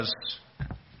was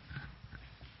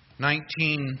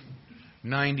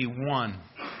 1991.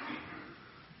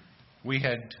 We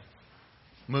had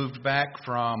moved back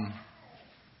from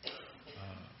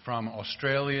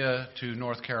Australia to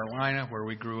North Carolina, where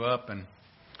we grew up, and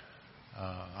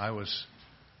I was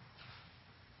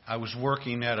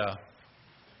working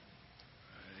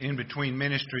in between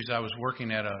ministries. I was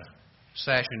working at a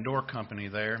sash and door company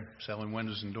there, selling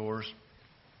windows and doors.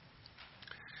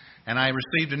 And I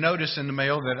received a notice in the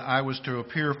mail that I was to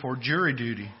appear for jury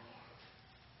duty.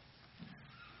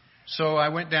 So I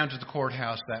went down to the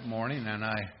courthouse that morning and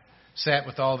I sat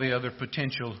with all the other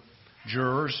potential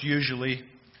jurors. Usually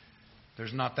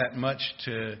there's not that much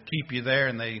to keep you there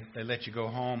and they let you go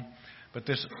home. But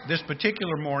this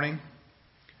particular morning,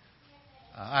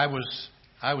 I was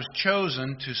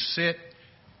chosen to sit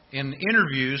in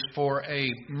interviews for a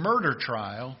murder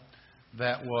trial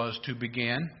that was to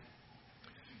begin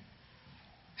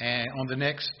in the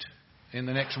next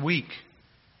week.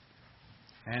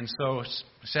 And so I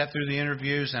sat through the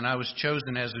interviews and I was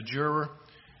chosen as a juror.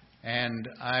 And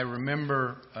I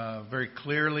remember very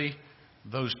clearly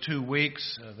those 2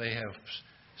 weeks. They have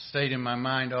stayed in my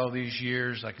mind all these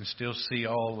years. I can still see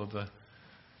all of the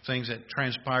things that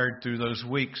transpired through those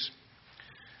weeks.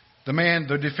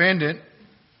 The defendant,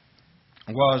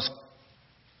 was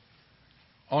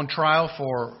on trial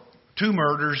for 2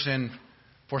 murders in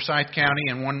Forsyth County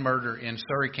and 1 murder in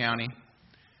Surry County.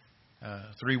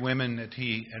 3 women that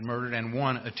he had murdered and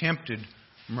 1 attempted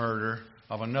murder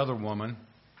of another woman.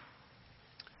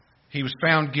 He was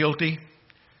found guilty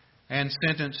and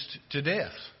sentenced to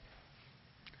death.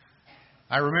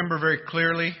 I remember very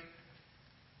clearly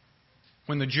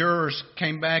when the jurors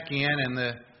came back in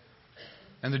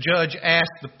and the judge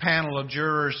asked the panel of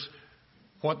jurors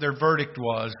what their verdict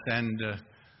was, and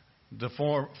the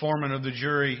foreman of the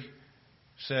jury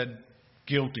said,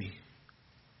 "Guilty."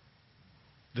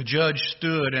 The judge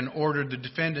stood and ordered the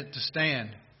defendant to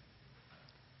stand.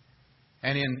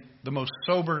 And in the most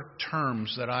sober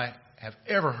terms that I have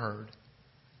ever heard,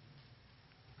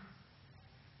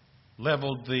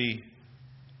 leveled the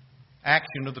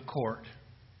action of the court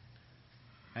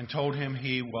and told him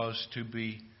he was to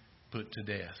be put to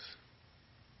death.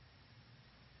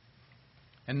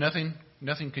 And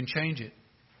nothing can change it.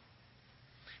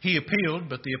 He appealed,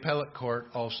 but the appellate court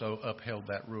also upheld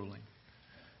that ruling.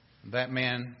 That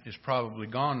man is probably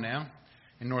gone now.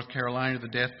 In North Carolina, the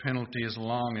death penalty is a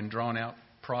long and drawn-out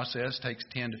process. It takes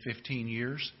 10 to 15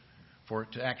 years for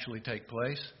it to actually take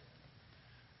place.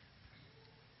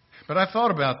 But I thought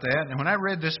about that, and when I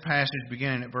read this passage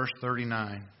beginning at verse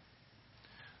 39,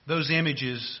 those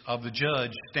images of the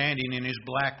judge standing in his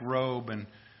black robe and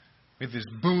with his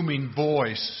booming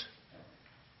voice,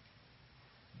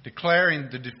 declaring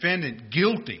the defendant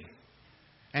guilty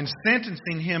and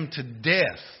sentencing him to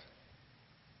death.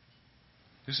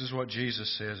 This is what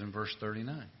Jesus says in verse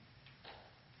 39.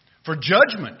 For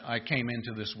judgment I came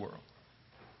into this world.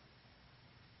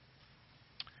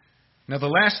 Now, the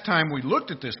last time we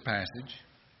looked at this passage,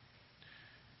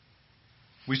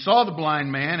 we saw the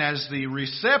blind man as the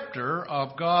receptor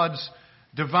of God's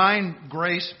divine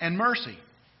grace and mercy.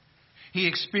 He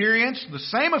experienced the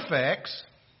same effects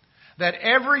that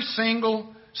every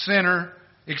single sinner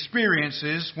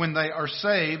experiences when they are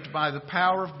saved by the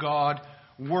power of God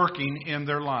working in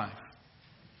their life.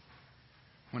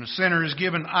 When a sinner is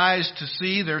given eyes to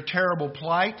see their terrible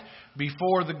plight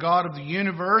before the God of the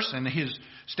universe and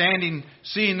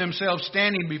seeing themselves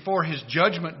standing before His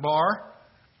judgment bar,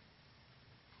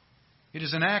 it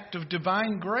is an act of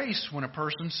divine grace when a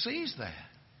person sees that.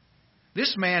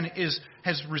 This man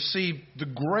has received the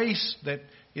grace that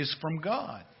is from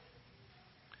God.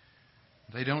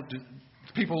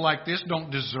 People like this don't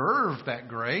deserve that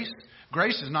grace.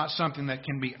 Grace is not something that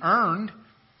can be earned.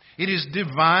 It is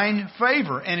divine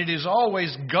favor, and it is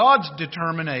always God's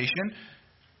determination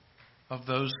of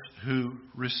those who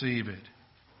receive it.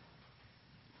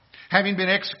 Having been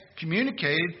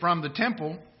excommunicated from the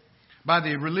temple by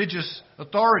the religious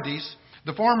authorities,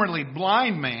 the formerly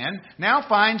blind man now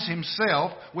finds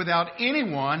himself without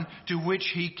anyone to which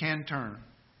he can turn.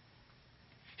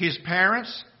 His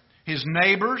parents, his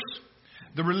neighbors,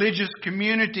 the religious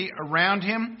community around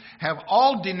him have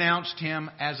all denounced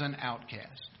him as an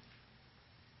outcast.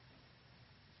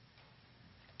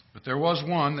 But there was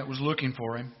one that was looking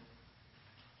for him,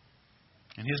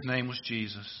 and his name was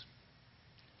Jesus.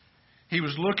 He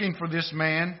was looking for this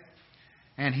man,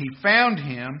 and he found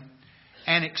him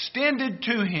and extended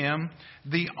to him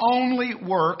the only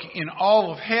work in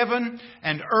all of heaven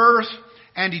and earth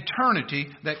and eternity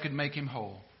that could make him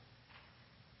whole.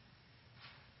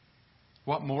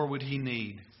 What more would he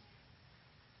need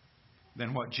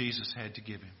than what Jesus had to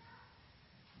give him.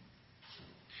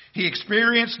 He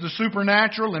experienced the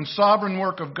supernatural and sovereign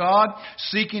work of God,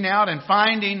 seeking out and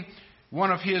finding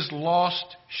one of His lost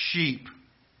sheep.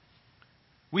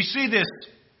 We see this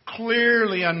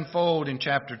clearly unfold in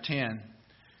chapter 10,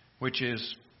 which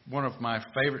is one of my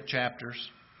favorite chapters.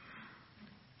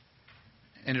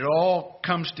 And it all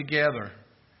comes together.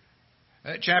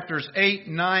 Chapters 8,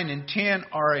 9, and 10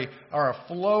 are a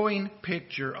flowing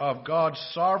picture of God's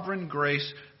sovereign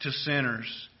grace to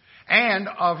sinners and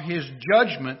of His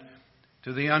judgment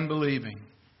to the unbelieving.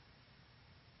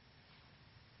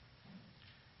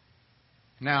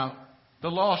 Now, the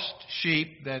lost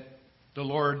sheep that the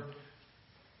Lord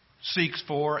seeks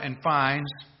for and finds,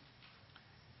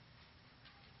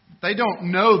 they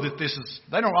don't know that this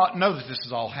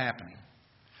is all happening.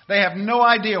 They have no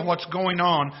idea what's going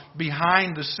on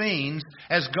behind the scenes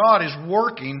as God is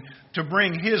working to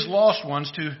bring His lost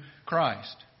ones to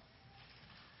Christ.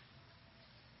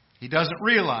 He doesn't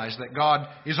realize that God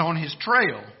is on his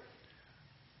trail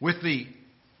with the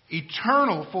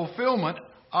eternal fulfillment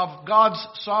of God's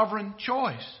sovereign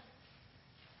choice.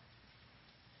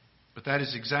 But that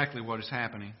is exactly what is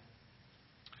happening.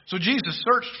 So Jesus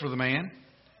searched for the man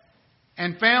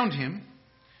and found him.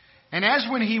 And as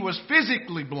when he was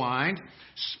physically blind,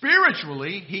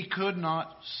 spiritually he could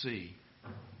not see.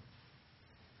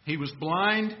 He was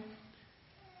blind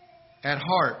at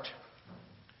heart.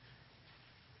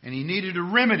 And he needed a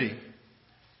remedy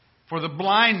for the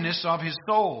blindness of his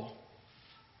soul.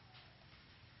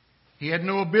 He had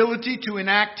no ability to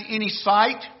enact any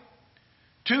sight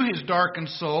to his darkened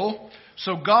soul.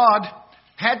 So God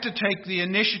had to take the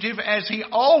initiative, as He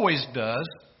always does,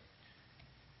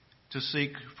 to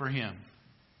seek for him.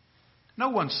 No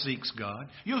one seeks God.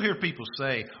 You'll hear people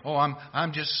say, "Oh,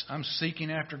 I'm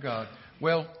seeking after God."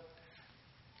 Well,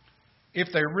 if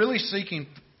they're really seeking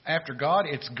after God,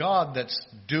 it's God that's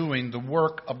doing the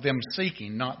work of them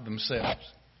seeking, not themselves.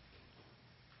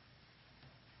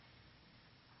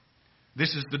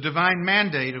 This is the divine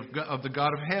mandate of the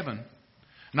God of heaven.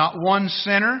 Not one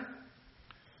sinner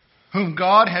whom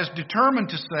God has determined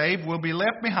to save will be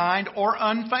left behind or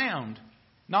unfound.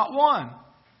 Not one.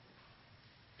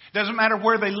 Doesn't matter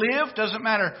where they live, doesn't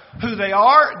matter who they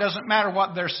are, doesn't matter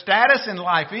what their status in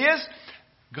life is,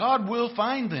 God will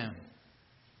find them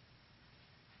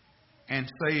and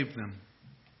save them.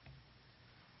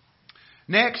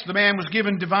 Next, the man was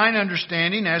given divine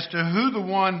understanding as to who the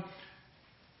one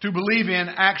to believe in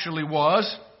actually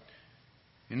was.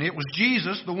 And it was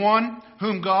Jesus, the one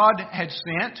whom God had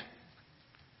sent.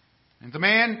 And the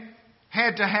man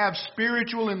had to have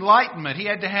spiritual enlightenment. He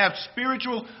had to have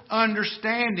spiritual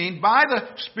understanding by the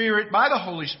Spirit, by the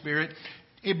Holy Spirit,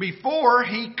 before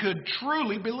he could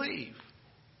truly believe.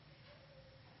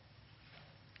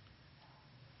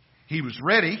 He was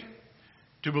ready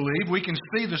to believe. We can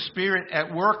see the Spirit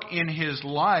at work in his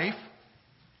life.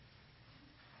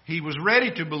 He was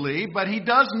ready to believe, but he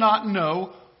does not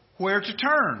know where to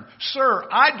turn. "Sir,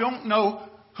 I don't know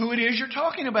who it is you're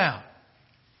talking about."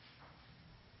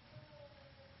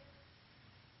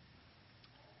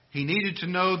 He needed to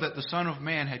know that the Son of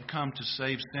Man had come to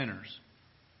save sinners,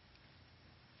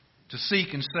 to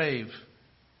seek and save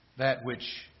that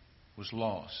which was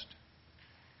lost.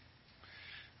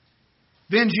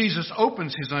 Then Jesus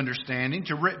opens his understanding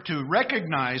to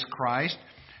recognize Christ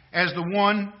as the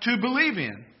one to believe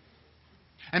in.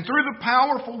 And through the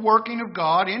powerful working of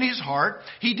God in his heart,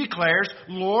 he declares,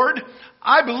 "Lord,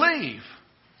 I believe.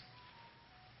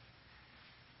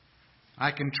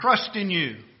 I can trust in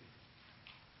you.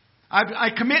 I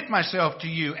commit myself to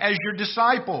you as your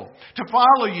disciple, to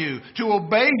follow you, to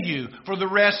obey you for the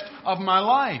rest of my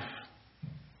life."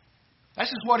 This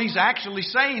is what he's actually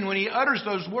saying when he utters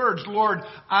those words, "Lord,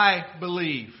 I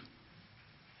believe.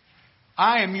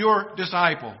 I am your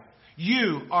disciple.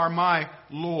 You are my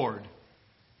Lord."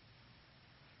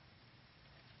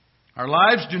 Our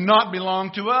lives do not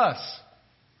belong to us.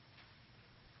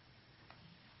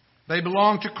 They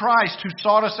belong to Christ, who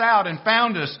sought us out and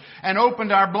found us and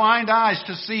opened our blind eyes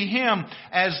to see Him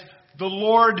as the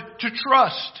Lord to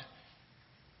trust,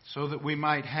 so that we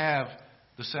might have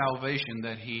the salvation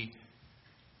that He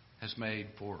has made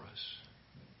for us.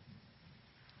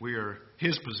 We are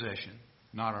His possession,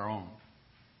 not our own.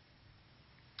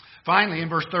 Finally, in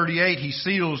verse 38, he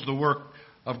seals the work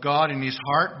of God in his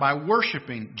heart by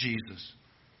worshiping Jesus.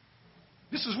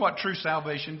 This is what true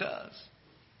salvation does.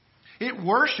 It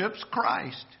worships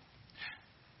Christ.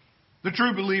 The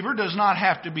true believer does not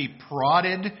have to be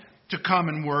prodded to come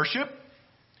and worship.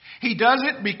 He does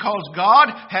it because God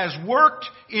has worked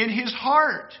in his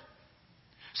heart.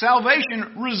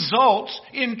 Salvation results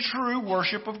in true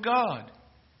worship of God.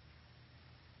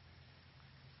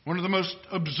 One of the most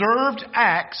observed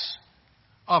acts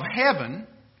of heaven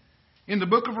in the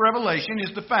book of Revelation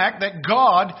is the fact that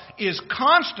God is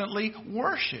constantly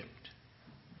worshipped.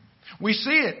 We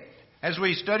see it as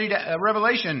we studied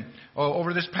Revelation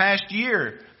over this past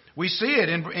year. We see it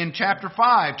in chapter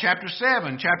 5, chapter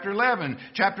 7, chapter 11,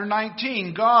 chapter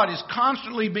 19. God is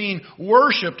constantly being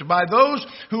worshipped by those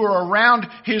who are around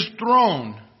His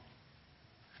throne.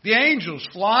 The angels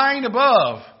flying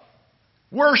above,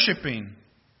 worshiping.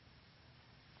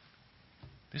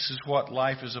 This is what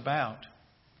life is about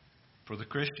for the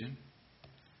Christian.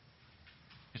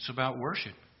 It's about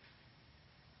worship.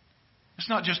 It's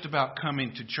not just about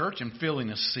coming to church and filling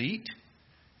a seat.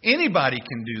 Anybody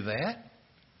can do that.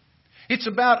 It's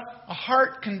about a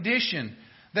heart condition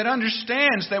that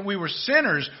understands that we were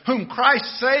sinners whom Christ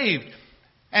saved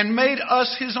and made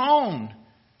us His own.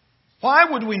 Why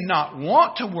would we not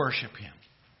want to worship Him?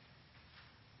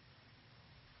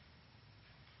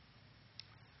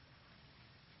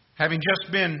 Having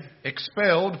just been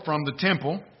expelled from the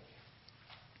temple,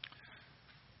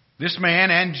 this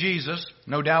man and Jesus,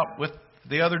 no doubt with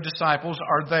the other disciples,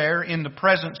 are there in the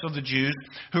presence of the Jews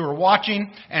who are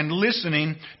watching and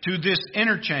listening to this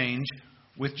interchange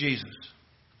with Jesus.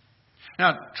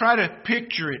 Now, try to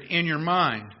picture it in your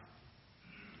mind.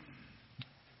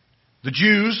 The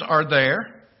Jews are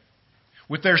there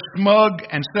with their smug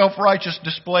and self-righteous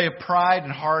display of pride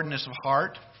and hardness of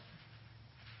heart.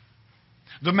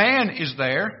 The man is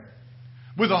there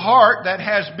with a heart that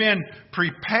has been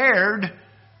prepared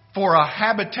for a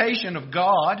habitation of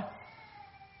God.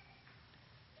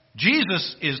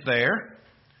 Jesus is there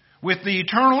with the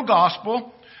eternal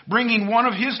gospel, bringing one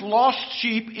of His lost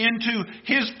sheep into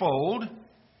His fold.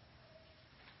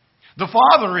 The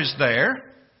Father is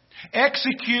there,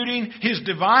 executing His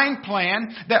divine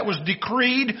plan that was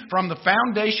decreed from the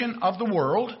foundation of the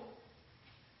world.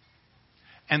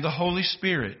 And the Holy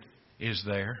Spirit is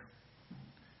there,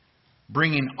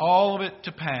 bringing all of it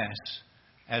to pass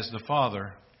as the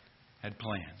Father had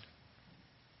planned.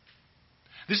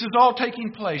 This is all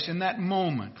taking place in that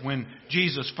moment when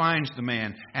Jesus finds the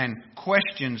man and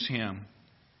questions him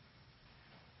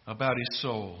about his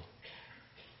soul.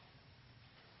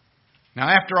 Now,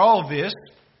 after all of this,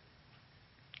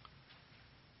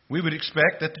 we would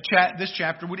expect that this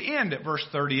chapter would end at verse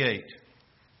 38.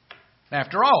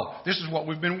 After all, this is what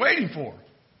we've been waiting for.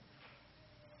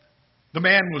 The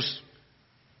man was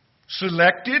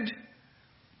selected,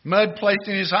 mud placed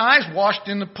in his eyes, washed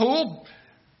in the pool,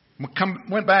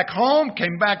 went back home,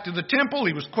 came back to the temple.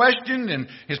 He was questioned, and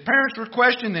his parents were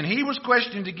questioned, then he was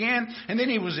questioned again, and then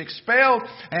he was expelled,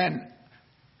 and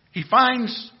he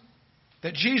finds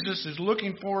that Jesus is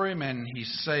looking for him, and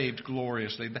he's saved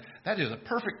gloriously. That is a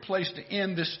perfect place to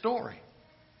end this story.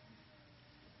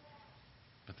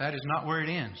 But that is not where it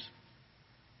ends.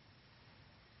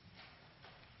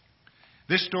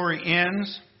 This story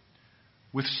ends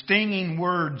with stinging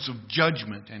words of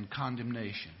judgment and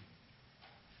condemnation.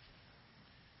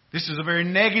 This is a very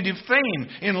negative theme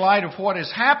in light of what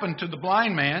has happened to the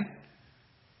blind man.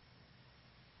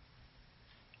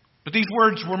 But these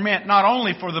words were meant not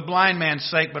only for the blind man's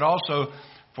sake, but also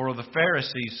for the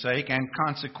Pharisees' sake, and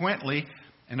consequently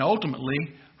and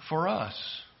ultimately for us.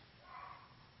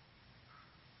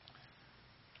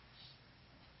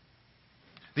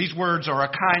 These words are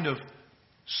a kind of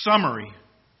summary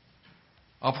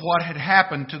of what had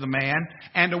happened to the man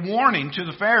and a warning to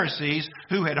the Pharisees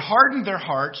who had hardened their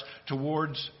hearts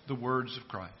towards the words of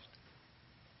Christ.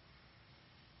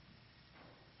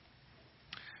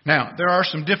 Now, there are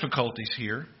some difficulties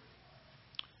here,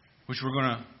 which we're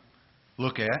going to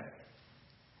look at,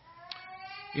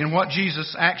 in what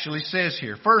Jesus actually says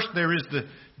here. First, there is the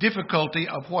difficulty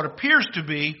of what appears to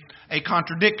be a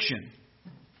contradiction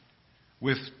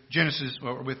with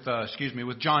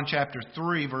John chapter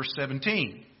 3, verse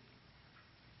 17,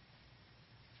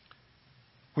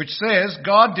 which says,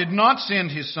 God did not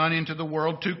send His Son into the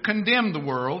world to condemn the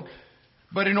world,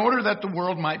 but in order that the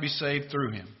world might be saved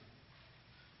through Him.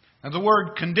 Now, the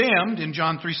word condemned in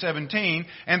John 3:17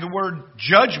 and the word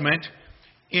judgment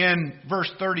in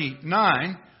verse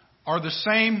 39 are the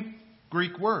same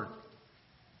Greek word.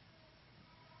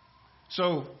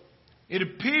 So, it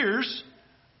appears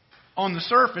on the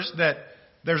surface that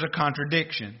there's a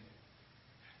contradiction.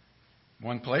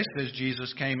 One place says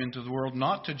Jesus came into the world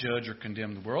not to judge or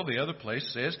condemn the world. The other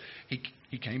place says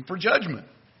He came for judgment.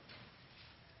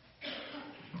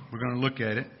 We're going to look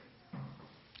at it.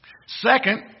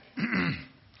 Second,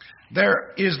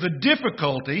 there is the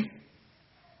difficulty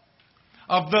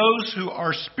of those who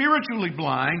are spiritually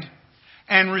blind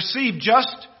and receive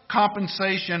just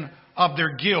compensation of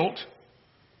their guilt,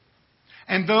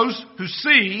 and those who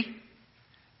see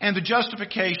and the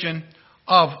justification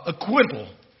of acquittal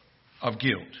of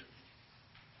guilt.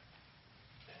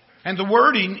 And the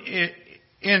wording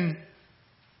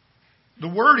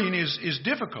is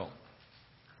difficult.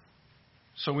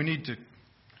 So we need to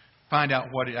find out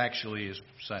what it actually is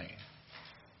saying.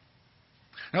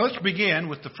 Now let's begin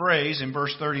with the phrase in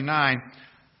verse 39,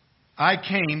 I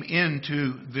came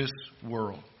into this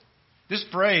world. This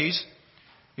phrase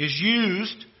is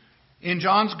used in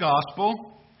John's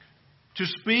Gospel to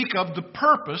speak of the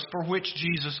purpose for which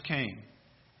Jesus came.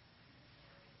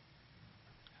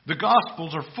 The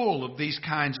Gospels are full of these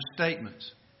kinds of statements.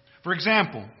 For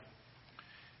example,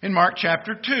 in Mark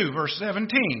chapter 2, verse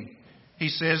 17, he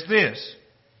says this,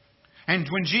 and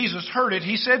when Jesus heard it,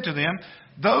 he said to them,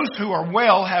 those who are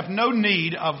well have no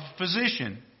need of a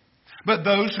physician, but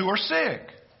those who are sick.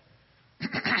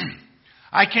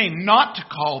 I came not to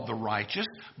call the righteous,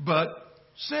 but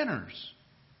sinners.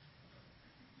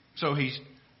 So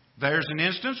there's an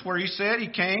instance where he said he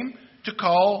came to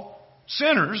call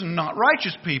sinners and not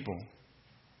righteous people.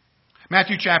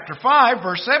 Matthew chapter 5,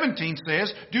 verse 17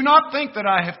 says, do not think that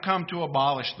I have come to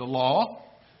abolish the law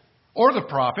or the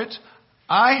prophets.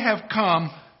 I have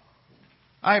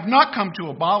not come to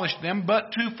abolish them,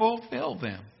 but to fulfill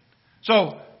them.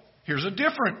 So, here's a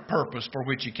different purpose for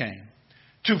which he came.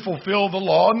 To fulfill the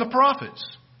law and the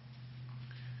prophets.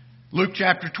 Luke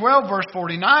chapter 12, verse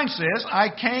 49 says, I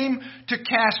came to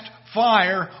cast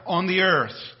fire on the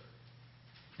earth,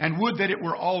 and would that it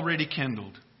were already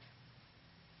kindled.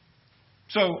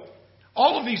 So,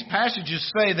 all of these passages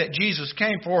say that Jesus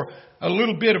came for a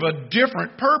little bit of a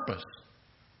different purpose.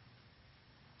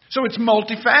 So it's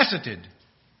multifaceted.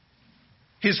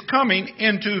 His coming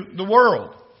into the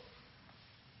world.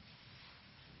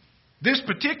 This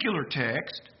particular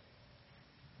text,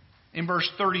 in verse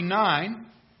 39,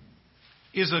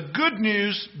 is a good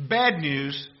news, bad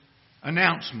news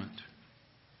announcement.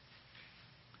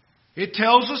 It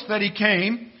tells us that he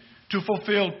came to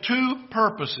fulfill two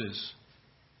purposes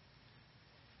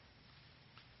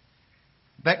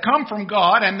that come from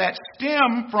God and that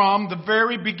stem from the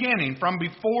very beginning, from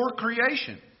before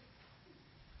creation.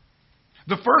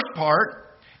 The first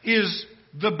part is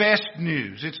the best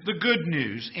news. It's the good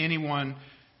news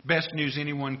best news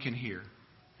anyone can hear.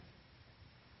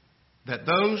 That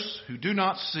those who do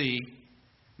not see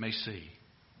may see.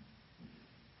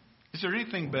 Is there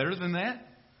anything better than that?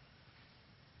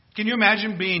 Can you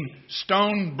imagine being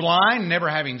stone blind, never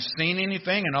having seen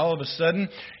anything, and all of a sudden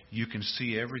you can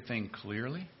see everything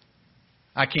clearly?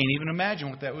 I can't even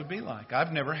imagine what that would be like.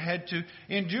 I've never had to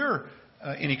endure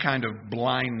any kind of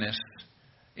blindness,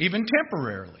 even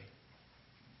temporarily.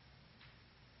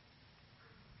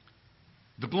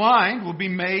 The blind will be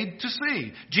made to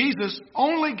see. Jesus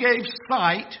only gave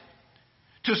sight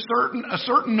to a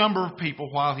certain number of people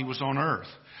while he was on earth.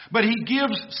 But he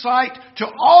gives sight to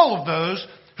all of those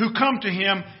who come to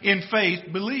him in faith,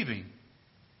 believing.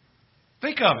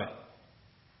 Think of it.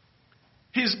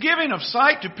 His giving of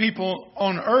sight to people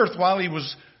on earth while he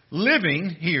was living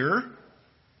here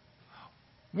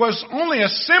was only a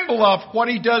symbol of what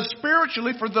he does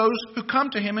spiritually for those who come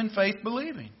to him in faith,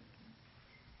 believing.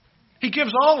 He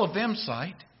gives all of them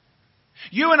sight.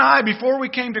 You and I, before we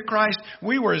came to Christ,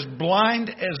 we were as blind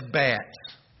as bats.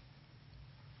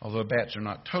 Although bats are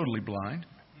not totally blind.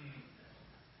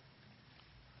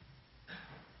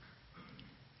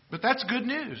 But that's good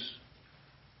news.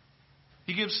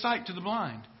 He gives sight to the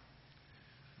blind.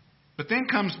 But then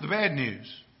comes the bad news,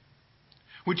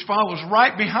 which follows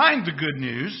right behind the good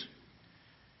news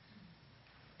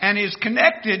and is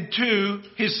connected to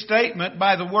his statement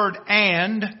by the word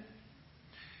and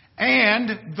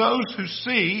those who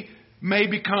see may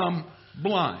become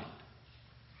blind.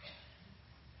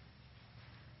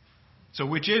 So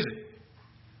which is it?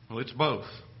 Well, it's both.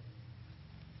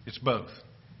 It's both.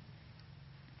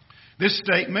 This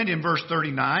statement in verse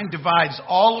 39 divides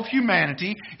all of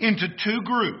humanity into two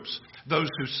groups. Those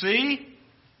who see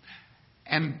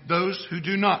and those who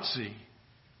do not see.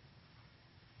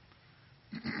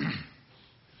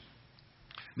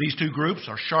 These two groups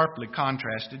are sharply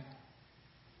contrasted.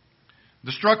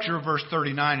 The structure of verse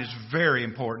 39 is very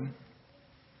important.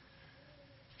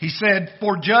 He said,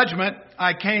 for judgment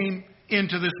I came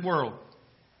into this world.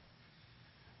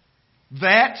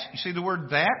 That, you see the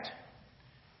word that?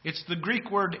 It's the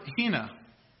Greek word hina.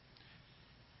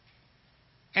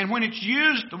 And when it's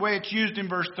used the way it's used in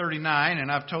verse 39,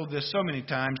 and I've told this so many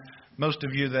times, most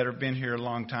of you that have been here a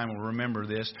long time will remember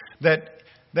this, that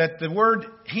the word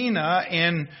hina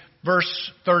in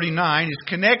verse 39 is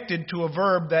connected to a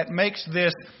verb that makes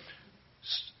this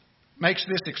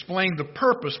explain the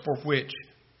purpose for which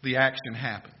the action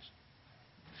happens.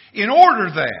 In order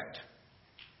that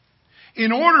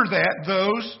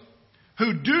those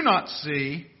who do not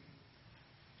see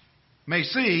may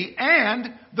see,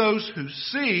 and those who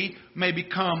see may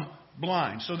become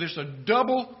blind. So there's a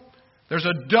double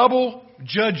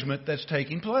judgment that's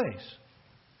taking place.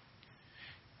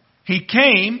 He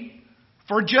came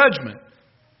for judgment.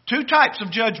 Two types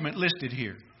of judgment listed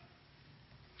here.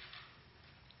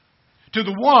 To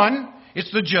the one,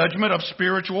 it's the judgment of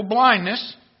spiritual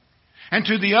blindness. And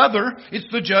to the other,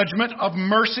 it's the judgment of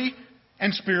mercy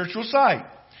and spiritual sight.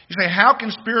 You say, how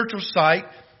can spiritual sight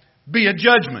be a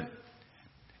judgment?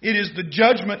 It is the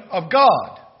judgment of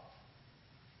God.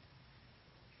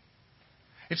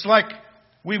 It's like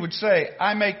we would say,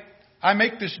 I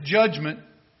make this judgment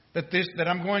that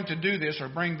I'm going to do this or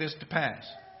bring this to pass.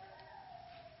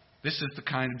 This is the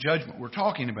kind of judgment we're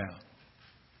talking about.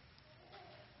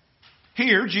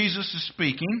 Here, Jesus is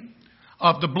speaking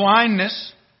of the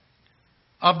blindness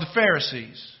of the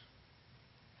Pharisees.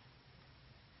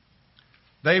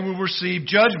 They will receive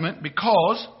judgment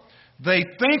because they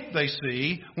think they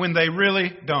see when they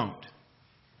really don't.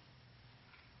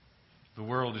 The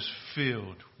world is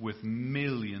filled with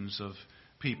millions of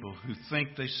people who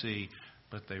think they see,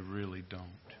 but they really don't.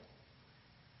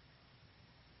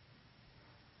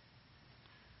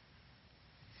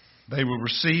 They will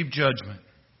receive judgment.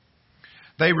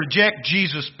 They reject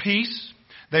Jesus' peace.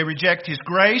 They reject His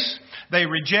grace. They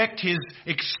reject His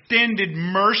extended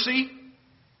mercy.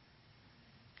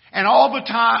 And all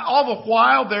the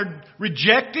while they're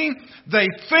rejecting, they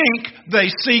think they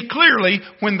see clearly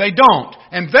when they don't.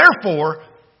 And therefore,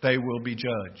 they will be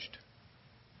judged.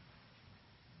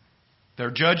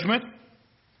 Their judgment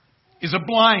is a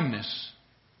blindness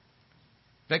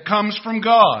that comes from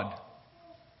God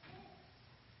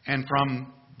and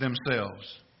from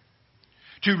themselves.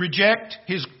 To reject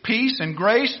His peace and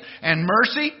grace and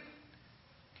mercy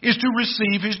is to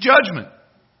receive His judgment.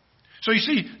 So you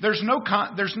see, there's no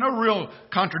real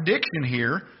contradiction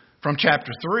here from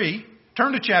chapter 3.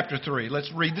 Turn to chapter 3.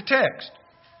 Let's read the text.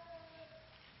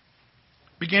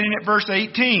 Beginning at verse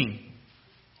 18.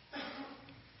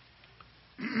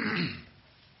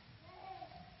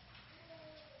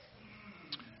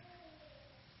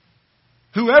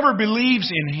 Whoever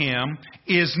believes in Him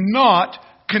is not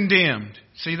condemned.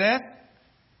 See that?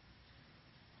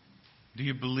 Do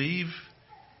you believe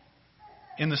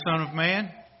in the Son of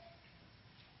Man?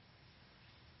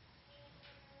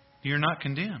 You're not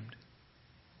condemned.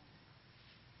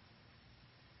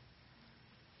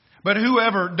 But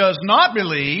whoever does not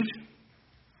believe,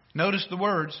 notice the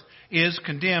words, is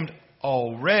condemned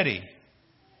already.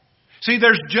 See,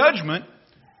 there's judgment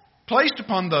placed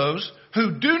upon those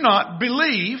who do not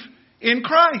believe in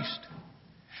Christ.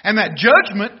 And that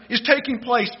judgment is taking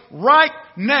place right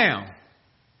now.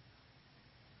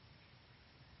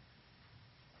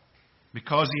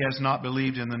 Because he has not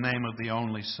believed in the name of the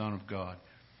only Son of God.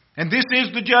 And this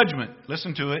is the judgment.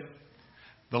 Listen to it.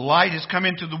 The light has come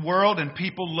into the world, and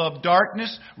people love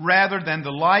darkness rather than the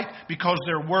light because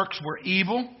their works were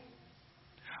evil.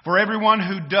 For everyone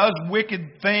who does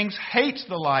wicked things hates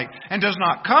the light and does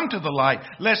not come to the light,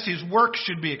 lest his works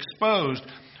should be exposed.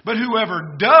 But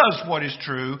whoever does what is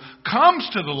true comes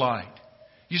to the light.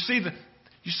 You see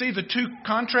the two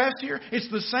contrasts here?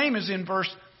 It's the same as in verse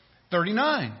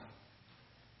 39.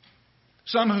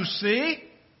 Some who see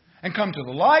and come to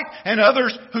the light, and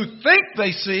others who think they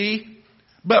see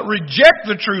but reject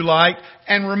the true light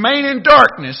and remain in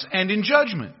darkness and in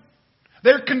judgment.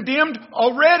 They're condemned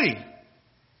already.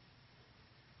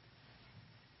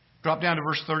 Drop down to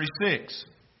verse 36.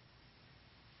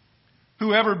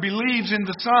 Whoever believes in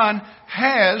the Son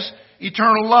has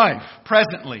eternal life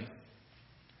presently.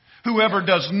 Whoever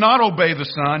does not obey the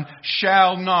Son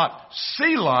shall not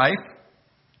see life.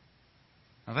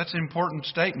 Now that's an important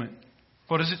statement.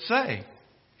 What does it say?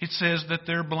 It says that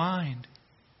they're blind.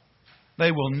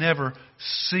 They will never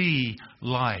see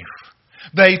life.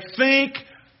 They think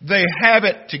they have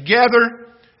it together,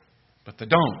 but they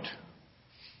don't.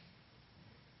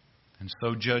 And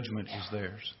so judgment is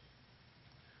theirs.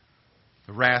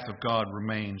 The wrath of God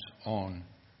remains on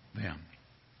them.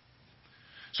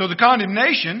 So the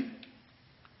condemnation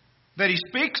that he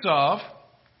speaks of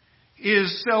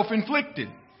is self-inflicted.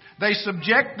 They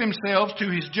subject themselves to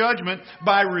his judgment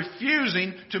by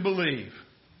refusing to believe.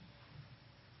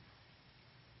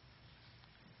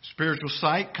 Spiritual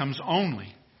sight comes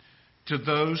only to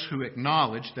those who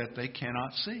acknowledge that they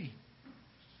cannot see.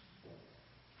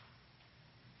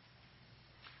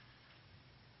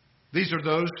 These are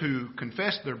those who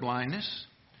confess their blindness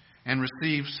and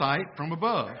receive sight from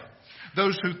above.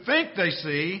 Those who think they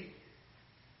see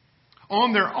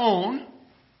on their own,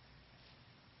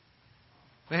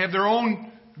 they have their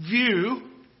own view,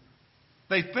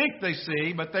 they think they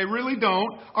see, but they really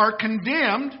don't, are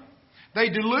condemned. They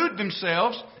delude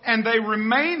themselves and they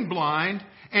remain blind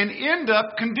and end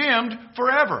up condemned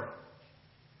forever.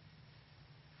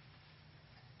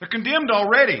 They're condemned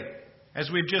already, as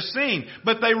we've just seen,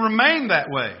 but they remain that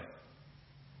way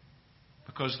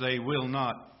because they will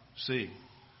not see.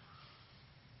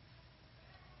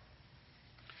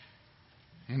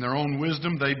 In their own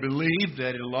wisdom, they believe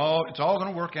that it's all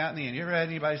going to work out in the end. You ever had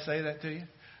anybody say that to you?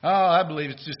 Oh, I believe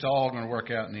it's just all going to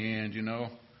work out in the end, you know.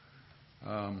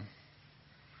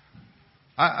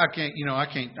 I can't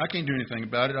do anything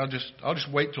about it. I'll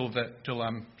just wait till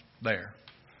I'm there.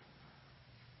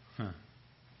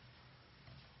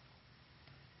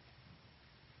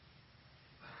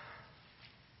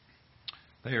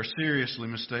 They are seriously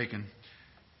mistaken.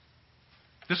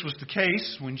 This was the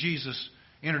case when Jesus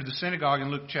entered the synagogue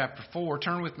in Luke chapter 4.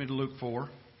 Turn with me to Luke 4.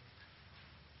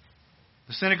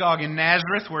 The synagogue in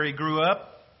Nazareth where he grew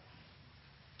up.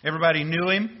 Everybody knew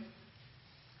him.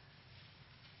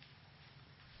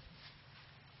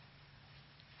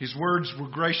 His words were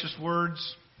gracious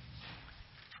words.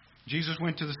 Jesus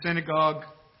went to the synagogue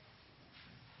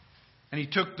and he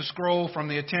took the scroll from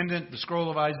the attendant, the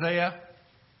scroll of Isaiah,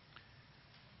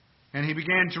 and he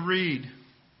began to read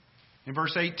in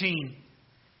verse 18.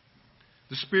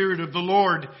 The Spirit of the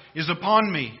Lord is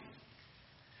upon me,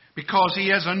 because He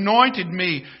has anointed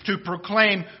me to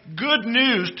proclaim good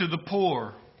news to the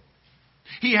poor.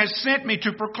 He has sent me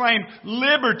to proclaim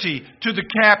liberty to the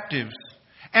captives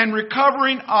and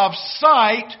recovering of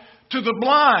sight to the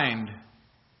blind,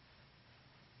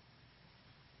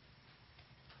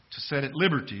 to set at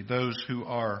liberty those who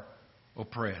are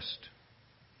oppressed.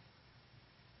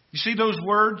 You see those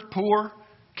words, poor,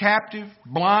 captive,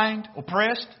 blind,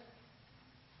 oppressed?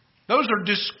 Those are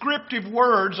descriptive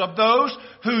words of those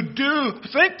who do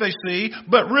think they see,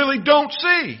 but really don't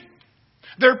see.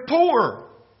 They're poor.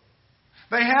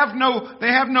 They have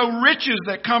no riches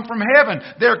that come from heaven.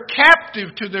 They're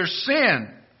captive to their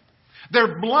sin.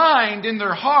 They're blind in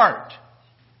their heart.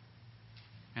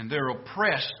 And they're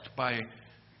oppressed by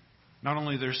not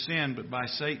only their sin, but by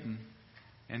Satan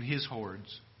and his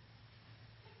hordes.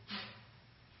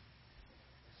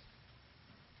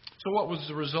 So what was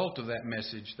the result of that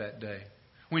message that day?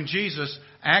 When Jesus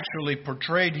actually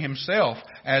portrayed Himself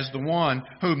as the one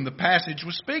whom the passage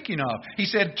was speaking of. He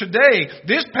said, today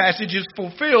this passage is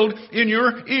fulfilled in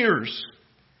your ears.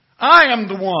 I am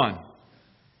the one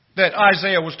that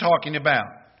Isaiah was talking about.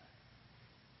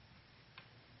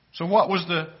 So what was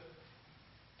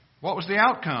the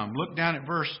outcome? Look down at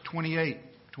verse 28,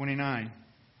 29.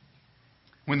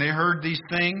 When they heard these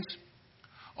things,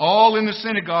 all in the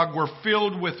synagogue were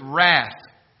filled with wrath.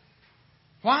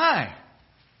 Why?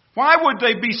 Why would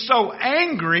they be so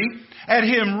angry at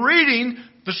Him reading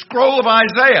the scroll of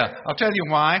Isaiah? I'll tell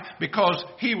you why. Because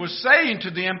He was saying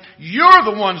to them, you're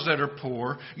the ones that are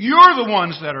poor. You're the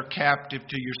ones that are captive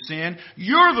to your sin.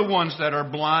 You're the ones that are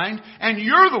blind. And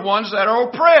you're the ones that are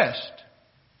oppressed.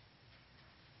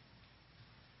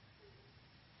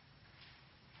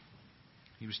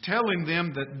 He was telling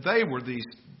them that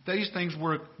these things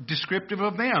were descriptive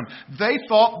of them. They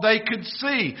thought they could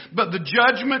see, but the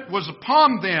judgment was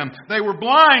upon them. They were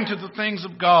blind to the things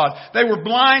of God. They were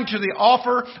blind to the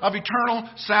offer of eternal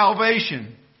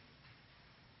salvation.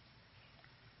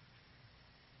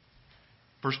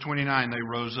 Verse 29, they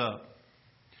rose up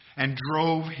and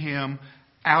drove Him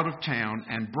out of town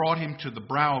and brought Him to the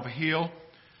brow of a hill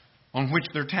on which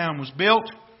their town was built,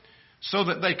 so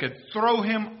that they could throw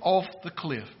Him off the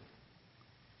cliff.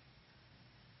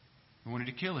 They wanted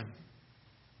to kill Him.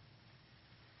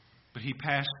 But He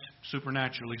passed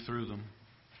supernaturally through them.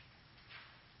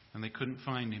 And they couldn't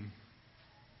find Him.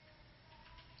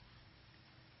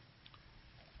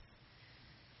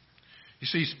 You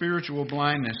see, spiritual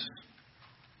blindness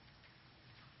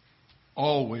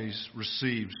always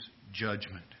receives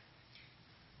judgment.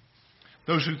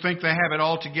 Those who think they have it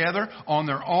all together on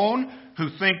their own, who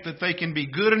think that they can be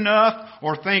good enough,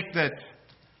 or think that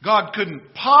God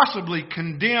couldn't possibly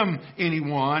condemn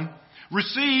anyone,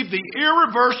 receive the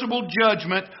irreversible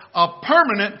judgment of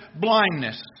permanent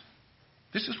blindness.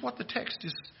 This is what the text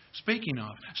is speaking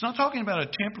of. It's not talking about a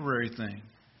temporary thing.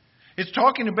 It's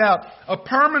talking about a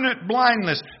permanent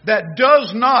blindness that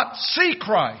does not see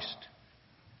Christ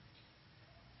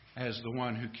as the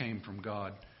one who came from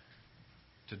God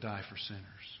to die for sinners.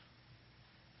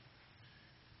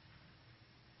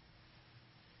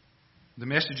 The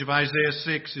message of Isaiah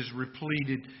 6 is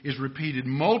repeated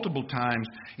multiple times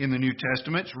in the New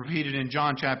Testament. It's repeated in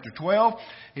John chapter 12.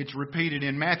 It's repeated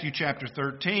in Matthew chapter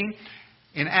 13,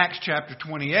 in Acts chapter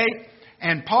 28.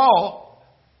 And Paul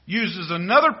uses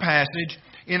another passage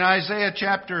in Isaiah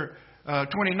chapter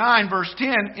 29, verse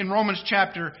 10, in Romans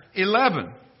chapter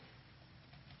 11.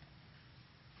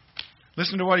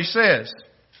 Listen to what he says.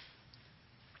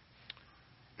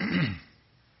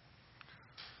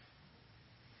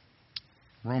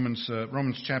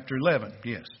 Romans chapter 11,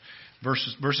 yes.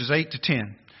 Verses 8 to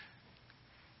 10.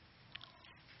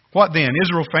 What then?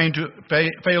 Israel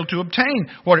failed to obtain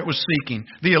what it was seeking.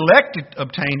 The elected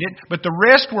obtained it, but the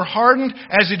rest were hardened.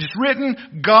 As it is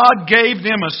written, God gave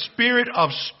them a spirit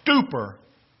of stupor,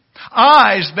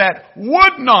 eyes that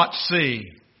would not see,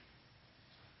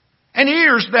 and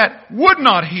ears that would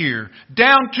not hear,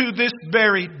 down to this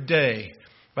very day.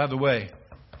 By the way,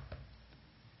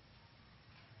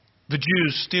 the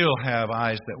Jews still have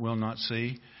eyes that will not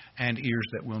see and ears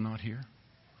that will not hear.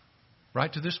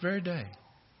 Right to this very day.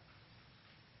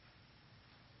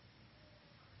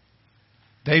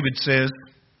 David says,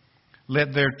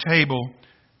 let their table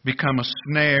become a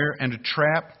snare and a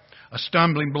trap, a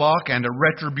stumbling block and a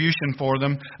retribution for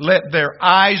them. Let their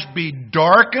eyes be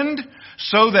darkened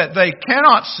so that they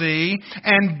cannot see,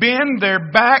 and bend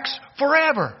their backs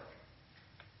forever.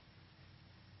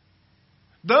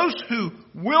 Those who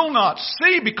will not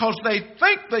see because they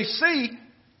think they see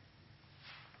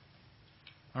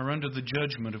are under the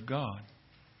judgment of God.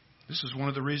 This is one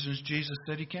of the reasons Jesus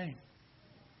said He came.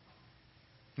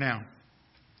 Now,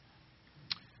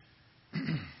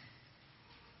 the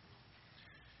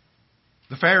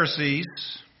Pharisees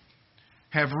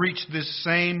have reached this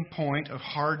same point of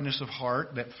hardness of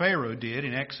heart that Pharaoh did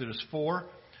in Exodus 4,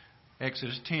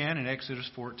 Exodus 10, and Exodus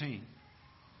 14.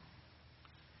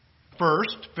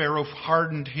 First, Pharaoh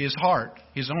hardened his heart,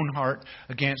 his own heart,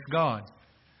 against God.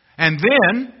 And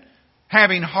then,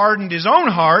 having hardened his own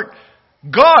heart,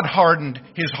 God hardened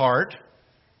his heart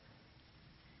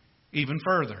even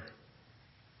further.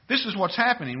 This is what's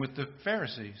happening with the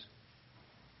Pharisees.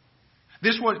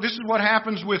 This is what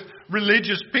happens with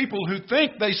religious people who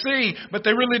think they see, but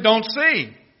they really don't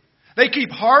see. They keep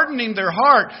hardening their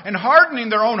heart and hardening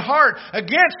their own heart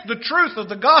against the truth of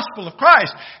the gospel of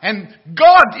Christ. And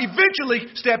God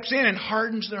eventually steps in and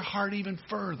hardens their heart even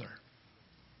further.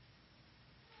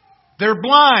 They're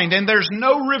blind and there's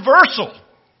no reversal.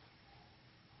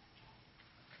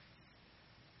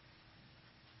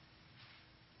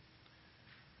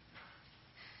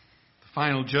 The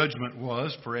final judgment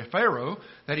was for a Pharaoh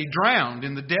that he drowned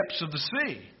in the depths of the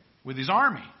sea with his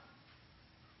army.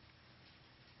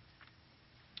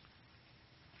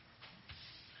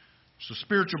 So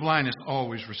spiritual blindness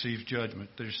always receives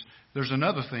judgment. There's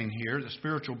another thing here that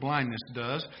spiritual blindness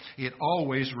does. It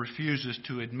always refuses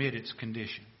to admit its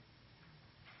condition.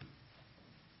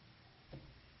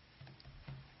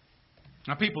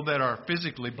 Now, people that are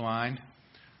physically blind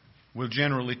will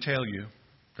generally tell you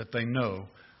that they know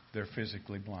they're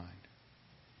physically blind.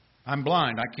 I'm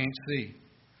blind. I can't see.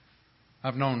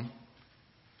 I've known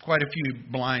quite a few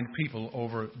blind people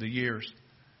over the years.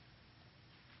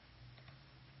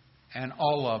 And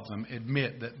all of them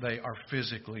admit that they are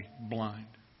physically blind.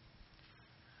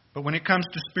 But when it comes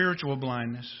to spiritual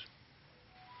blindness,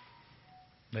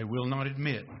 they will not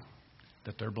admit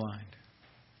that they're blind.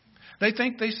 They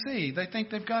think they see. They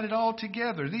think they've got it all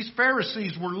together. These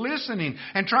Pharisees were listening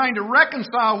and trying to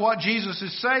reconcile what Jesus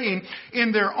is saying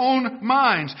in their own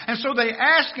minds. And so they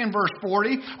ask in verse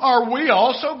 40, are we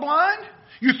also blind?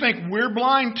 You think we're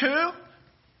blind too?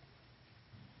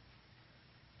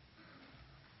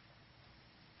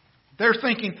 They're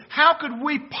thinking, how could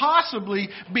we possibly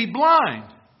be blind?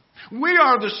 We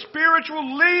are the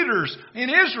spiritual leaders in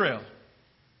Israel.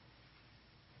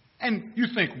 And you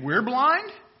think we're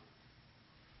blind?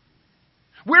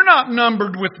 We're not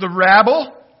numbered with the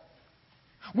rabble.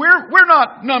 We're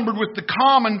not numbered with the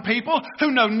common people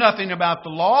who know nothing about the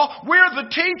law. We're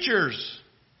the teachers.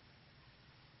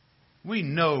 We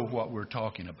know what we're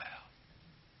talking about.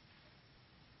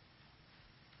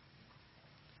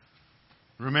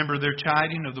 Remember their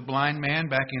chiding of the blind man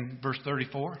back in verse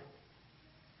 34?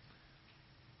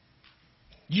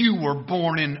 You were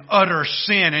born in utter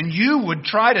sin and you would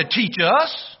try to teach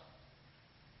us?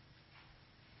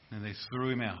 And they threw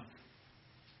him out.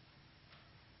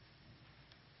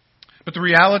 But the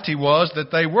reality was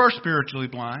that they were spiritually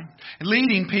blind,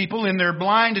 leading people in their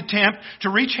blind attempt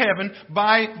to reach heaven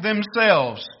by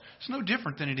themselves. It's no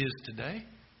different than it is today.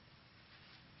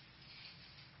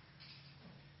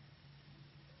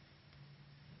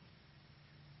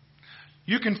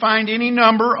 You can find any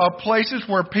number of places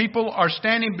where people are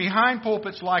standing behind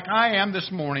pulpits like I am this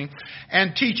morning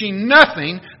and teaching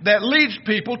nothing that leads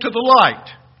people to the light.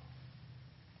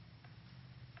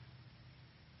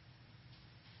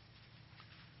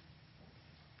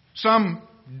 Some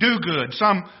do-good,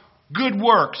 some good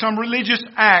work, some religious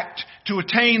act to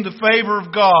attain the favor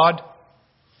of God.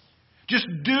 Just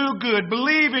do good.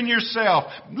 Believe in yourself.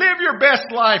 Live your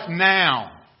best life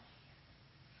now.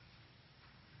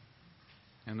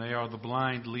 And they are the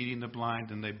blind leading the blind,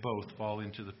 and they both fall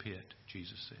into the pit,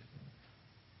 Jesus said.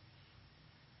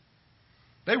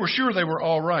 They were sure they were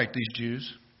all right, these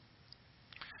Jews.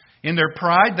 In their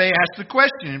pride, they asked the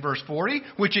question in verse 40,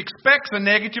 which expects a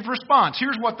negative response.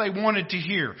 Here's what they wanted to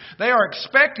hear. They are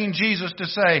expecting Jesus to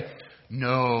say,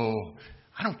 "No,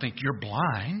 I don't think you're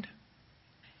blind.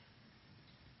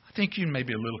 I think you may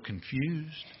be a little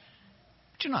confused,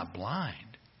 but you're not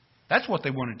blind." That's what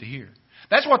they wanted to hear.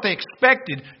 That's what they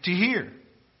expected to hear.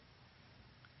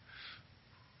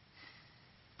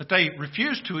 But they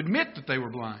refused to admit that they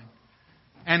were blind.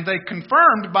 And they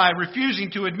confirmed by refusing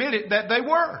to admit it that they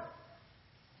were.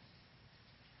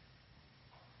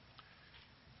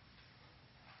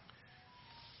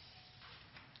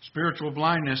 Spiritual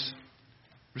blindness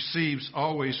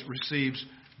always receives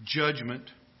judgment.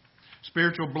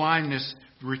 Spiritual blindness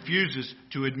refuses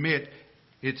to admit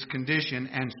its condition,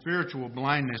 and spiritual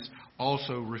blindness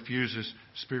also refuses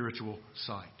spiritual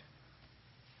sight.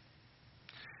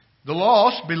 The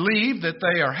lost believe that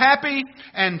they are happy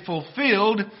and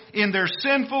fulfilled in their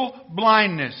sinful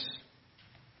blindness.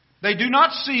 They do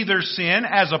not see their sin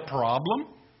as a problem.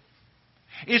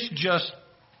 It's just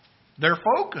their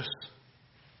focus.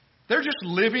 They're just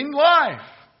living life.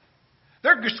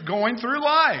 They're just going through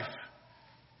life,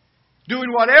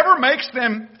 doing whatever makes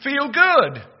them feel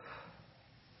good.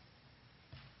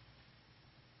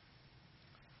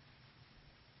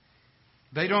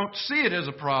 They don't see it as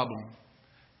a problem.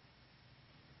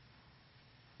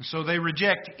 And so they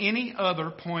reject any other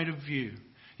point of view.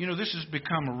 You know, this has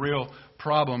become a real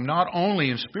problem, not only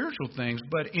in spiritual things,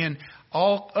 but in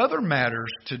all other matters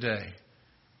today.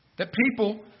 That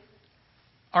people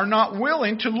are not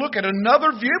willing to look at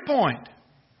another viewpoint.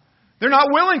 They're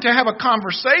not willing to have a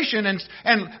conversation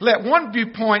and let one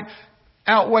viewpoint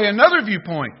outweigh another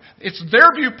viewpoint. It's their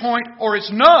viewpoint or it's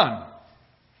none.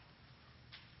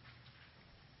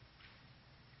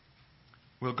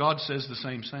 Well, God says the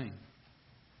same thing.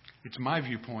 It's my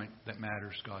viewpoint that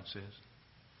matters, God says.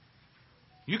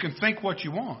 You can think what you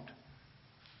want,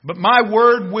 but my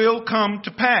word will come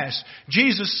to pass.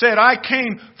 Jesus said, "I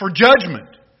came for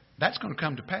judgment." That's going to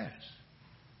come to pass.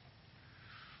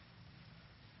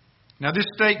 Now this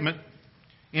statement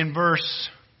in verse,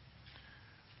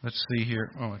 let's see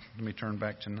here. Oh, let me turn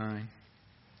back to 9.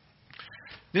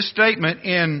 This statement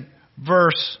in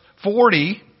verse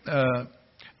 40,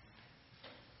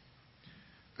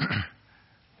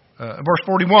 verse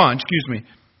 41, excuse me.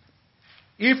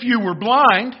 If you were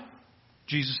blind,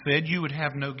 Jesus said, you would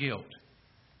have no guilt.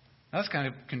 That's kind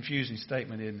of a confusing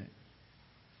statement, isn't it?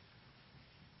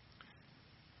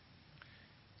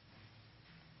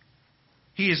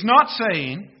 He is not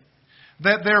saying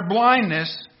that their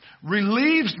blindness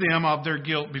relieves them of their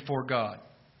guilt before God.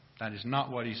 That is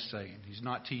not what he's saying. He's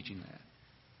not teaching that.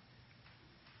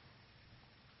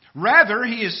 Rather,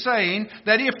 he is saying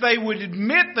that if they would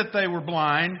admit that they were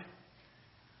blind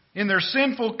in their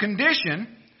sinful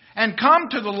condition and come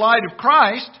to the light of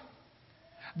Christ,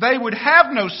 they would have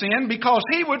no sin because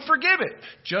He would forgive it.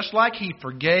 Just like He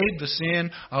forgave the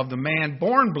sin of the man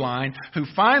born blind who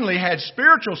finally had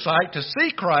spiritual sight to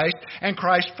see Christ, and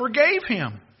Christ forgave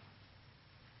him.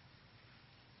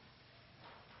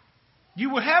 You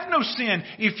would have no sin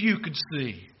if you could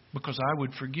see, because I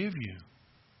would forgive you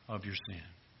of your sin.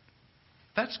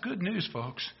 That's good news,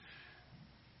 folks.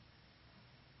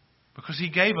 Because He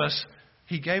gave us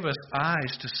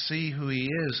eyes to see who He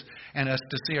is and us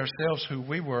to see ourselves who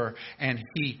we were. And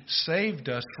He saved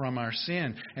us from our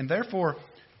sin. And therefore,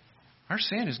 our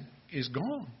sin is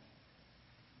gone.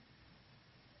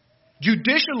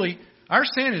 Judicially, our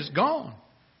sin is gone.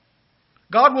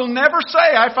 God will never say,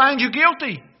 I find you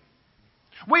guilty.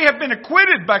 We have been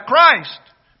acquitted by Christ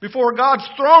before God's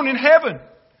throne in heaven,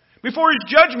 before His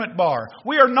judgment bar.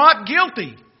 We are not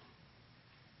guilty.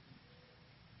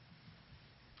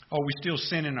 Oh, we still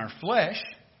sin in our flesh.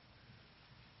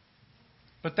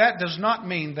 But that does not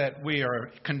mean that we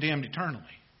are condemned eternally.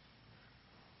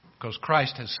 Because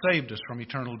Christ has saved us from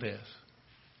eternal death.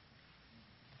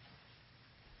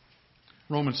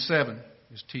 Romans 7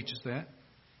 teaches that.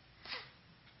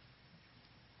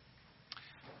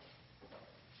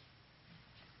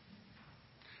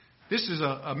 This is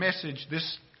a message,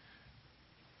 this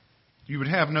you would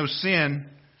have no sin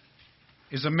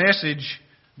is a message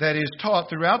that is taught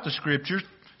throughout the Scriptures.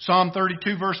 Psalm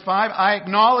 32 verse 5, I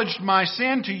acknowledged my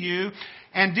sin to you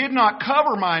and did not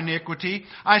cover my iniquity.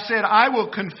 I said, I will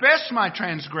confess my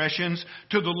transgressions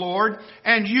to the Lord,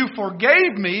 and you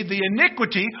forgave me the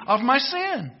iniquity of my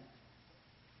sin.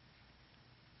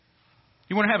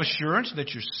 You want to have assurance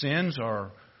that your sins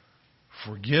are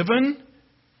forgiven?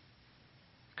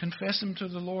 Confess them to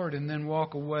the Lord and then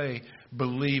walk away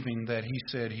believing that He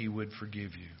said He would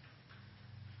forgive you.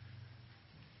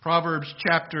 Proverbs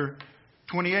chapter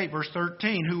 28 verse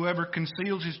 13, whoever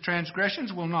conceals his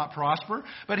transgressions will not prosper,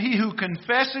 but he who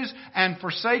confesses and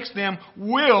forsakes them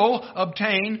will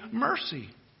obtain mercy.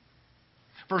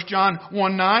 1 John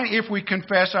 1:9, if we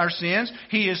confess our sins,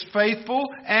 He is faithful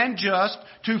and just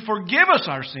to forgive us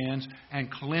our sins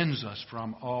and cleanse us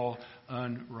from all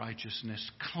unrighteousness.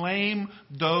 Claim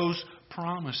those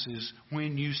promises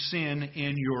when you sin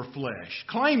in your flesh.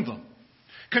 Claim them.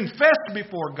 Confess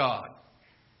before God.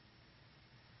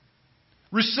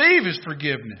 Receive His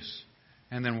forgiveness.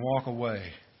 And then walk away.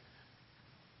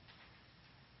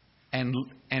 And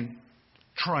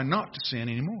try not to sin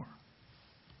anymore.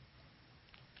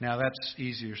 Now that's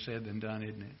easier said than done,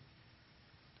 isn't it?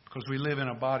 Because we live in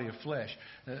a body of flesh.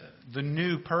 The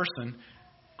new person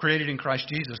created in Christ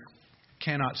Jesus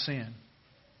cannot sin.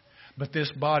 But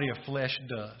this body of flesh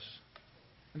does.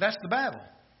 And that's the battle.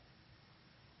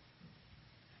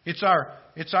 It's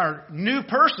our new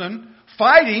person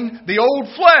fighting the old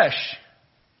flesh.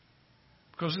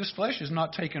 Because this flesh is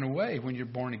not taken away when you're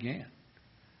born again.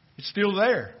 It's still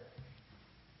there.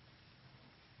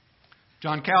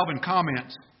 John Calvin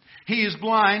comments, he is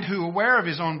blind who, aware of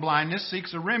his own blindness,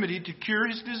 seeks a remedy to cure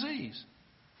his disease.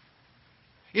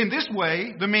 In this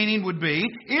way, the meaning would be,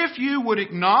 if you would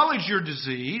acknowledge your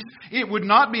disease, it would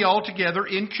not be altogether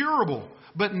incurable.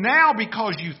 But now,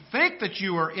 because you think that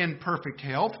you are in perfect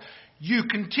health, you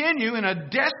continue in a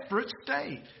desperate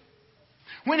state.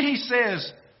 When he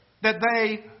says that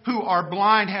they who are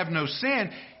blind have no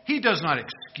sin, he does not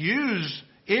excuse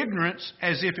ignorance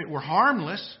as if it were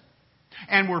harmless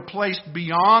and were placed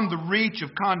beyond the reach of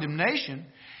condemnation.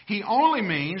 He only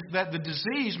means that the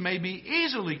disease may be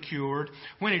easily cured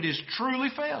when it is truly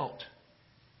felt.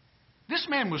 This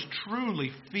man was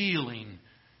truly feeling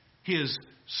his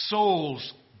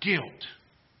soul's guilt.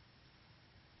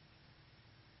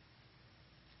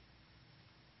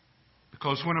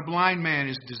 Because when a blind man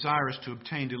is desirous to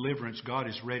obtain deliverance, God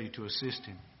is ready to assist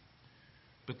him.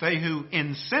 But they who,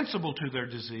 insensible to their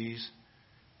disease,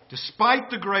 despite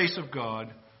the grace of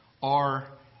God, are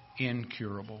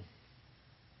incurable.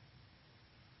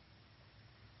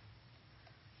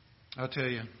 I'll tell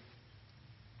you,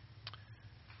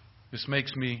 this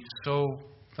makes me so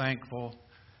thankful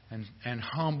and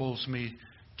humbles me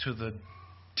to the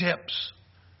depths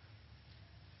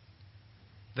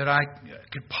that I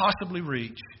could possibly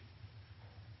reach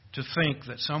to think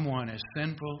that someone as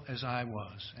sinful as I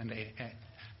was, and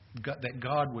that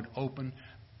God would open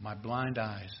my blind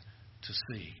eyes to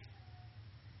see.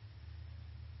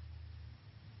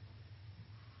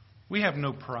 We have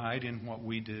no pride in what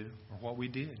we do or what we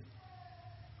did.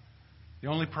 The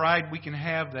only pride we can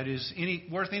have that is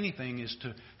worth anything is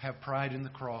to have pride in the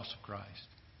cross of Christ.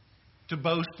 To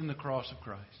boast in the cross of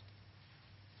Christ.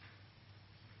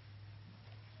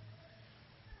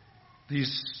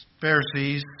 These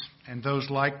Pharisees and those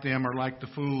like them are like the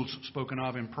fools spoken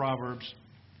of in Proverbs.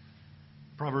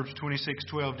 Proverbs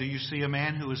 26:12. Do you see a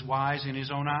man who is wise in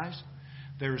his own eyes?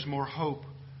 There is more hope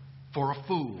for a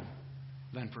fool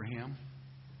than for him.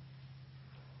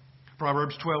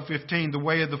 Proverbs 12:15. The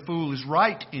way of the fool is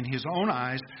right in his own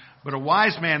eyes, but a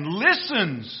wise man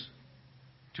listens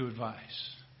to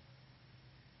advice.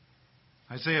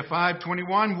 Isaiah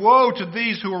 5:21. Woe to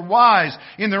these who are wise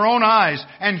in their own eyes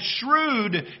and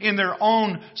shrewd in their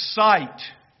own sight.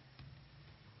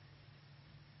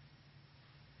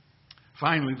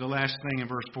 Finally, the last thing in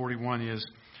verse 41 is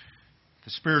the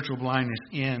spiritual blindness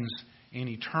ends in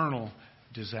eternal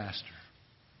disaster.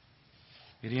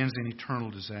 It ends in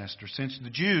eternal disaster. Since the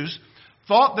Jews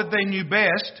thought that they knew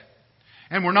best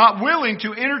and were not willing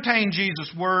to entertain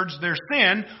Jesus' words, their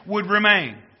sin would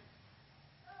remain.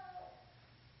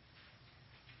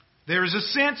 There is a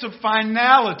sense of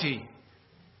finality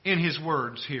in His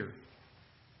words here.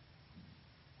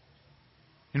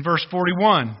 In verse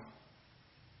 41,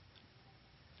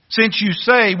 since you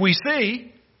say, we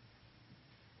see,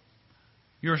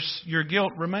 your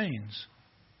guilt remains.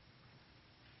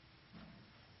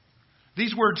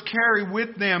 These words carry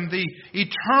with them the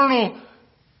eternal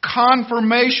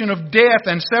confirmation of death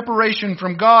and separation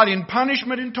from God in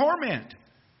punishment and torment.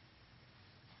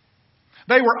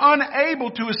 They were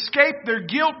unable to escape their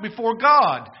guilt before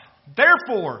God.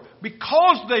 Therefore,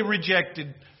 because they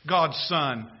rejected God's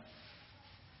Son,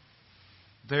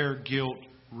 their guilt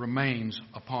remains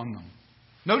upon them.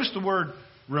 Notice the word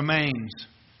remains.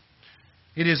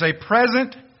 It is a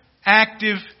present,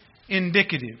 active,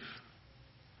 indicative.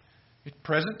 It's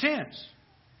present tense.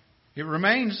 It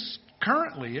remains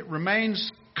currently. It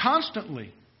remains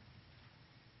constantly.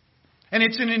 And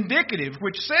it's an indicative,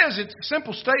 which says it's a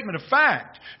simple statement of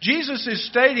fact. Jesus is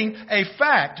stating a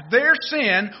fact. Their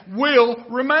sin will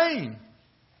remain.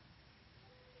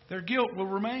 Their guilt will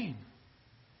remain.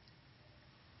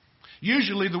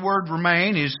 Usually the word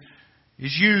remain is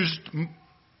used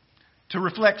to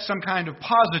reflect some kind of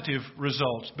positive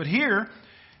results. But here,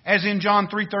 as in John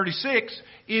 3:36,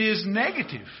 it is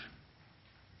negative.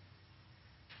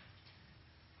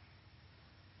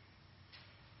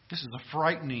 This is a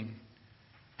frightening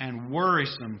and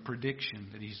worrisome prediction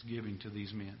that He's giving to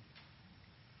these men.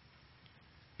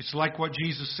 It's like what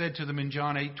Jesus said to them in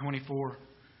John 8:24.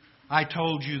 I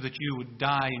told you that you would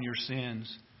die in your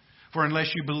sins. For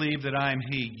unless you believe that I am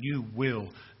He, you will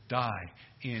die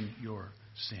in your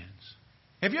sins.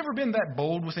 Have you ever been that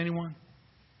bold with anyone?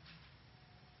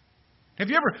 Have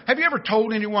you ever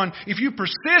told anyone, if you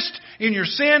persist in your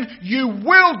sin, you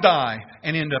will die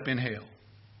and end up in hell?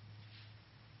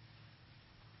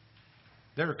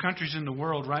 There are countries in the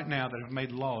world right now that have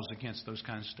made laws against those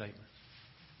kinds of statements.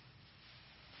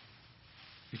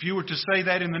 If you were to say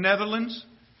that in the Netherlands,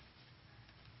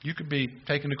 you could be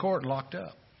taken to court and locked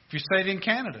up. If you say it in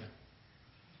Canada.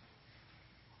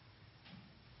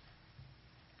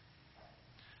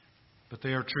 But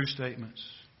they are true statements.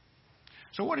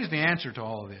 So what is the answer to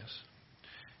all of this?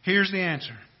 Here's the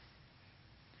answer.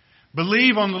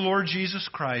 Believe on the Lord Jesus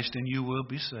Christ and you will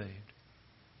be saved.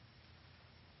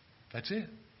 That's it.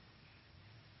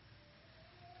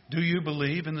 Do you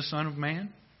believe in the Son of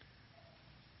Man?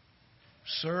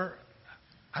 Sir,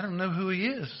 I don't know who He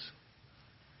is.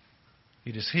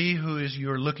 It is He who is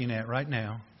you're looking at right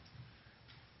now,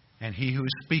 and He who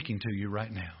is speaking to you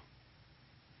right now.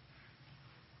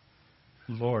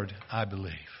 Lord, I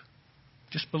believe.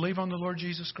 Just believe on the Lord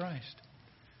Jesus Christ.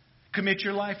 Commit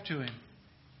your life to Him.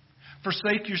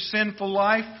 Forsake your sinful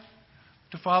life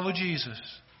to follow Jesus.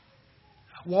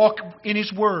 Walk in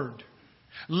His Word.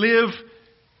 Live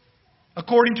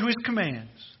according to His commands.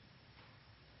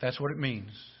 That's what it means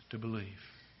to believe.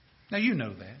 Now you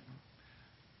know that.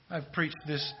 I've preached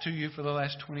this to you for the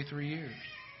last 23 years.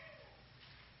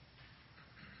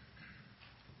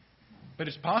 But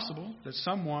it's possible that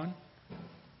someone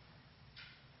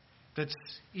that's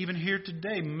even here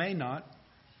today may not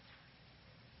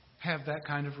have that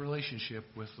kind of relationship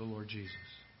with the Lord Jesus.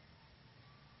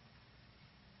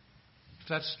 If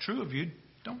that's true of you,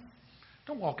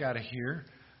 don't walk out of here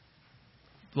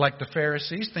like the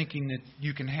Pharisees, thinking that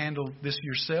you can handle this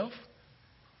yourself.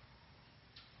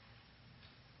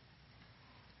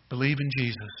 Believe in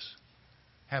Jesus.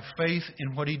 Have faith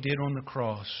in what He did on the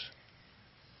cross.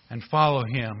 And follow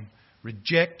Him.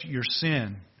 Reject your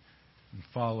sin and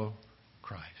follow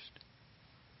Christ.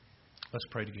 Let's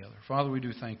pray together. Father, we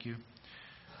do thank You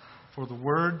for the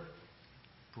Word,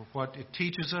 for what it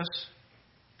teaches us.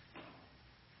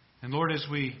 And Lord, as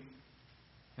we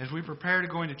prepare to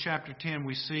go into chapter 10,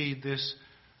 we see this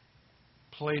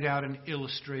played out and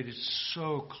illustrated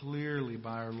so clearly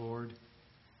by our Lord.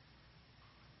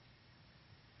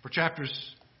 For chapters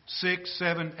 6,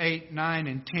 7, 8, 9,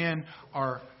 and 10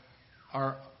 are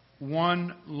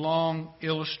one long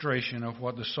illustration of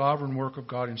what the sovereign work of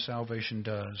God in salvation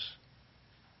does.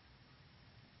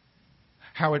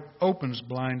 How it opens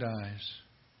blind eyes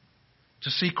to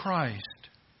see Christ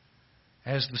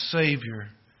as the Savior,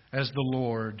 as the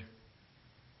Lord,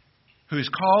 who is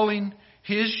calling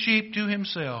His sheep to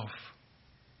Himself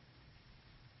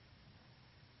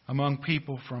among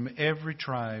people from every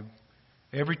tribe,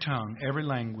 every tongue, every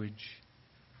language.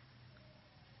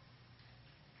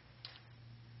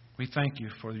 We thank You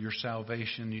for Your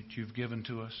salvation that You've given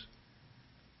to us,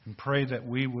 and pray that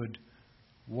we would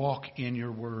walk in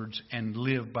Your words and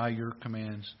live by Your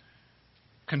commands.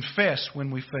 Confess when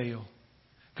we fail.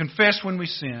 Confess when we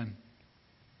sin,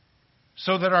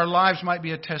 so that our lives might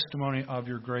be a testimony of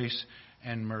Your grace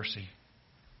and mercy.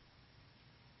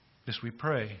 This we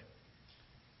pray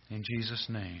in Jesus'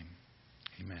 name.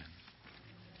 Amen.